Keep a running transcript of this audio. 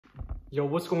Yo,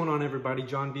 what's going on everybody?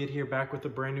 John Viet here, back with a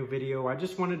brand new video. I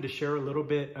just wanted to share a little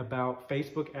bit about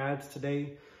Facebook ads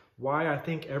today, why I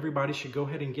think everybody should go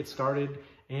ahead and get started.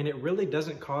 And it really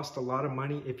doesn't cost a lot of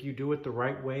money if you do it the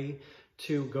right way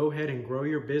to go ahead and grow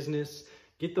your business,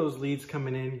 get those leads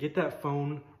coming in, get that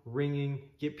phone ringing,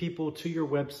 get people to your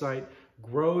website,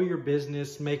 grow your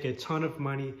business, make a ton of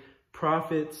money,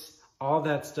 profits, all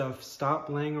that stuff. Stop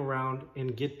laying around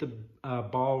and get the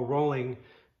ball rolling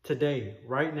today,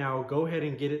 right now. Go ahead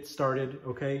and get it started,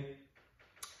 okay?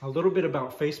 A little bit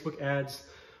about Facebook ads.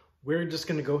 We're just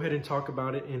gonna go ahead and talk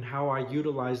about it and how I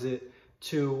utilize it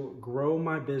to grow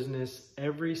my business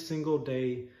every single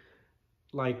day,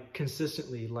 like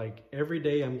consistently. Like every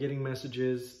day I'm getting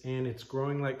messages and it's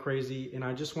growing like crazy, and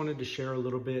I just wanted to share a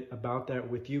little bit about that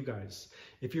with you guys.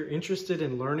 If you're interested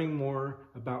in learning more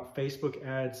about Facebook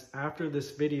ads after this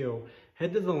video,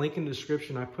 head to the link in the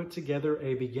description. I put together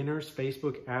a beginner's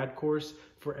Facebook ad course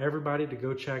for everybody to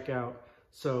go check out.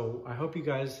 So I hope you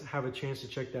guys have a chance to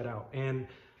check that out. And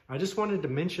I just wanted to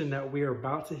mention that we are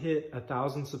about to hit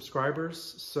 1,000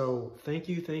 subscribers. So thank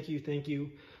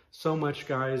you so much,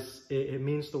 guys. It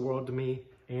means the world to me.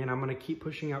 And I'm gonna keep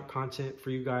pushing out content for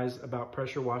you guys about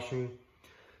pressure washing.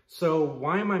 So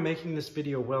why am I making this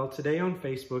video? Well, today on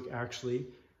Facebook, actually,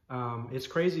 it's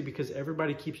crazy because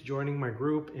everybody keeps joining my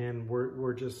group, and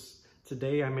we're just,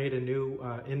 today I made a new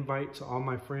invite to all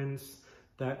my friends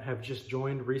that have just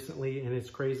joined recently, and it's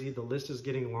crazy. The list is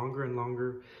getting longer and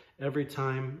longer every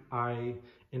time I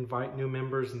invite new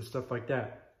members and stuff like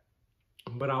that.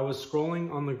 But I was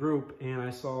scrolling on the group and I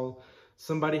saw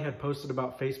somebody had posted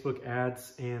about Facebook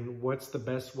ads and what's the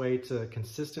best way to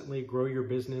consistently grow your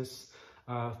business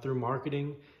through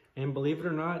marketing. And believe it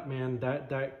or not, man,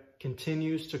 that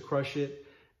continues to crush it.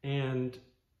 And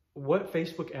what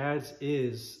Facebook ads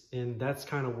is, and that's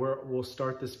kind of where we'll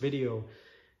start this video,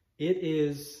 it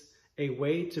is a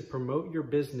way to promote your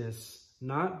business,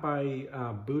 not by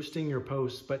boosting your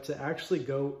posts, but to actually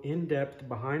go in depth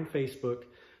behind Facebook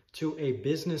to a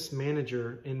business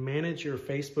manager and manage your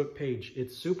Facebook page.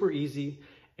 It's super easy.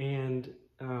 And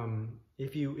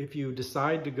if you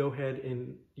decide to go ahead,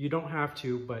 and you don't have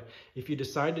to, but if you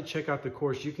decide to check out the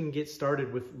course, you can get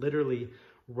started with literally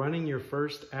running your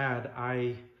first ad.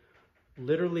 I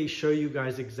literally show you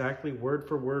guys exactly word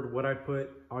for word what I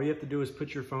put. All you have to do is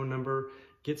put your phone number,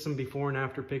 get some before and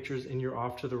after pictures, and you're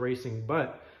off to the racing.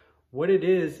 But what it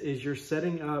is you're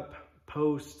setting up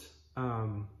posts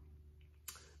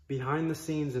behind the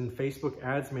scenes in Facebook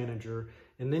Ads Manager,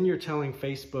 and then you're telling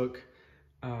Facebook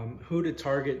who to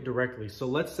target directly. So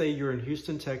let's say you're in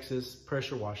Houston, Texas,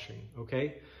 pressure washing,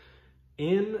 okay?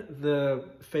 In the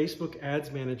Facebook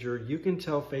Ads Manager, you can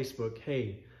tell Facebook,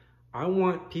 hey, I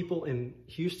want people in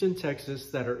Houston, Texas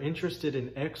that are interested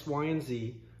in X, Y, and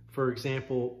Z, for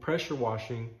example, pressure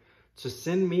washing, to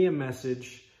send me a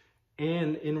message,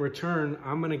 and in return,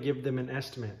 I'm gonna give them an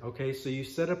estimate, okay? So you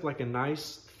set up like a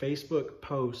nice Facebook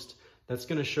post that's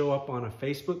gonna show up on a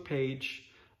Facebook page,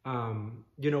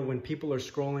 you know, when people are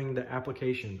scrolling the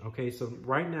application, okay? So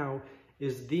right now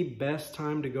is the best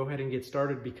time to go ahead and get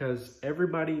started because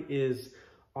everybody is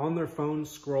on their phone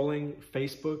scrolling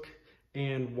Facebook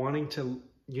and wanting to,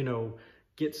 you know,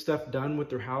 get stuff done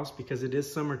with their house because it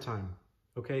is summertime,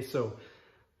 okay? So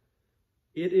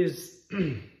it is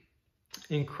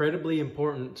incredibly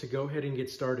important to go ahead and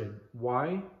get started.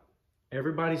 Why?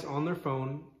 Everybody's on their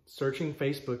phone searching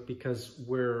Facebook because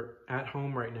we're at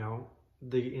home right now.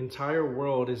 The entire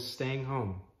world is staying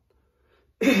home.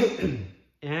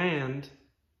 And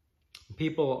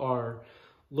people are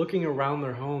looking around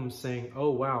their homes saying,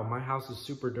 oh wow, my house is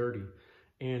super dirty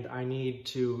and I need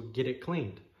to get it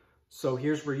cleaned. So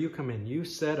here's where you come in. You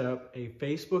set up a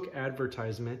Facebook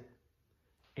advertisement,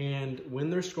 and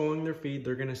when they're scrolling their feed,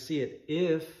 they're gonna see it.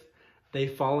 If they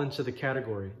fall into the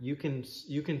category, you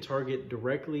can target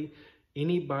directly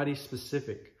anybody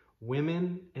specific.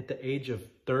 Women at the age of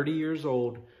 30 years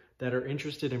old that are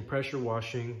interested in pressure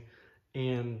washing,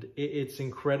 and it's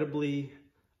incredibly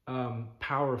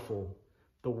powerful.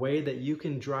 The way that you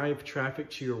can drive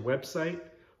traffic to your website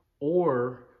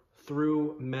or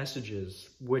through messages,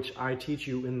 which I teach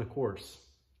you in the course,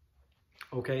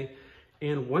 okay?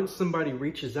 And once somebody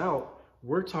reaches out,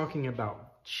 we're talking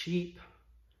about cheap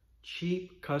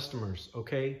customers,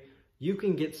 okay? You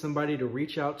can get somebody to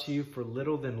reach out to you for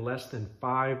less than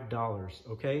 $5,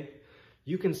 okay?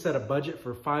 You can set a budget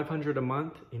for $500 a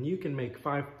month and you can make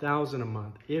 $5,000 a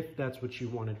month if that's what you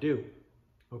want to do,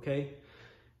 okay?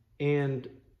 And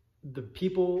the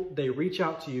people, they reach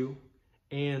out to you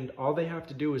and all they have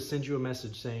to do is send you a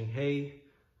message saying, hey,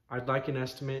 I'd like an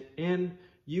estimate, and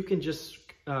you can just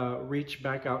reach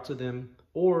back out to them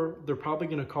or they're probably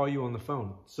going to call you on the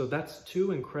phone. So that's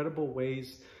 2 incredible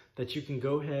ways that you can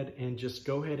go ahead and just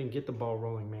go ahead and get the ball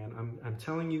rolling, man. I'm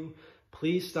telling you,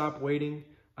 please stop waiting.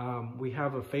 We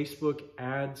have a Facebook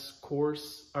ads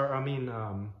course, or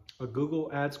a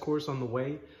Google ads course on the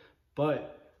way,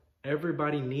 but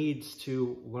everybody needs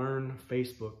to learn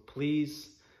Facebook. Please,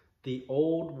 the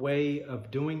old way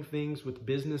of doing things with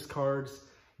business cards,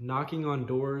 knocking on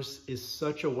doors is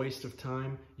such a waste of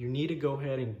time. You need to go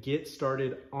ahead and get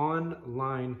started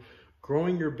online,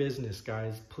 growing your business,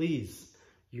 guys. Please,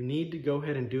 you need to go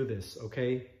ahead and do this,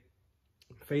 okay?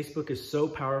 Facebook is so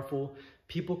powerful.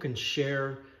 People can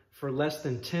share. For less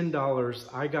than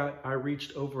 $10, I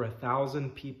reached over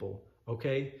 1,000 people,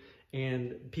 okay?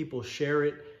 And people share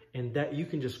it, and that you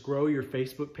can just grow your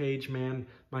Facebook page, man.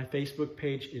 My Facebook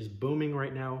page is booming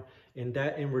right now, and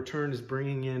that in return is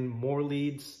bringing in more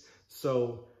leads.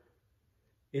 So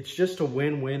it's just a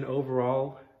win-win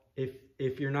overall.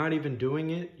 If you're not even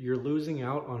doing it, you're losing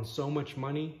out on so much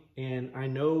money. And I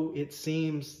know it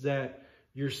seems that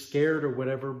you're scared or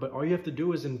whatever, but all you have to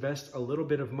do is invest a little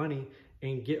bit of money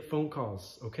and get phone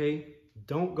calls, okay?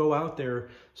 Don't go out there,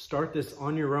 start this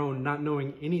on your own, not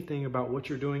knowing anything about what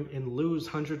you're doing, and lose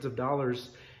hundreds of dollars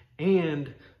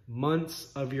and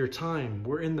months of your time.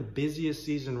 We're in the busiest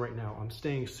season right now. I'm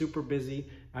staying super busy.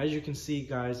 As you can see,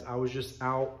 guys, I was just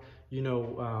out,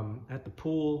 at the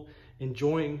pool,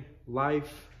 enjoying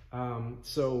life.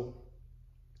 So,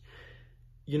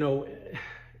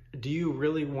 do you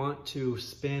really want to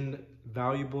spend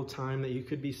valuable time that you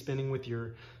could be spending with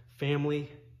your family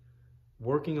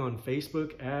working on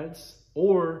Facebook ads?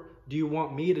 Or do you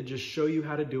want me to just show you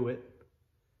how to do it?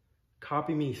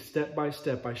 Copy me step by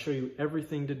step. I show you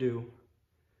everything to do.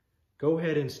 Go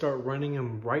ahead and start running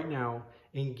them right now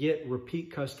and get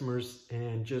repeat customers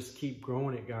and just keep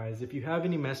growing it, guys. If you have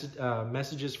any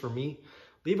messages for me,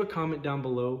 leave a comment down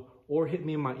below or hit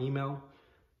me in my email.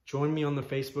 Join me on the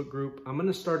Facebook group. I'm going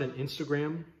to start an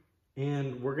Instagram,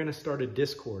 and we're going to start a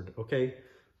Discord, okay?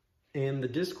 And the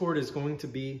Discord is going to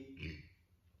be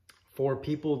for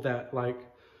people that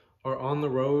are on the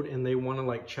road and they want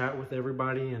to chat with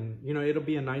everybody, and it'll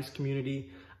be a nice community.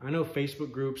 I know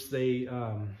Facebook groups,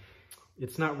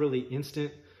 it's not really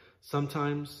instant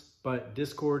sometimes, but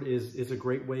Discord is a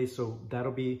great way. So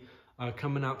that'll be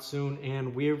coming out soon,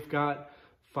 and we've got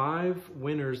 5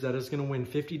 winners that is going to win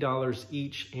 $50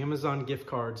 each Amazon gift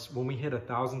cards when we hit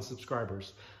 1,000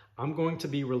 subscribers. I'm going to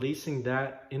be releasing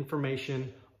that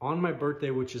information on my birthday,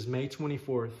 which is May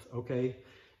 24th, okay?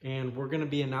 And we're going to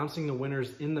be announcing the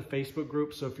winners in the Facebook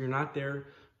group. So if you're not there,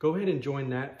 go ahead and join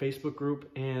that Facebook group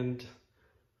and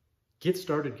get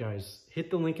started, guys.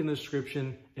 Hit the link in the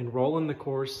description, enroll in the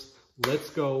course. Let's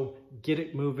go, get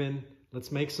it moving. Let's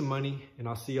make some money, and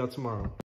I'll see y'all tomorrow.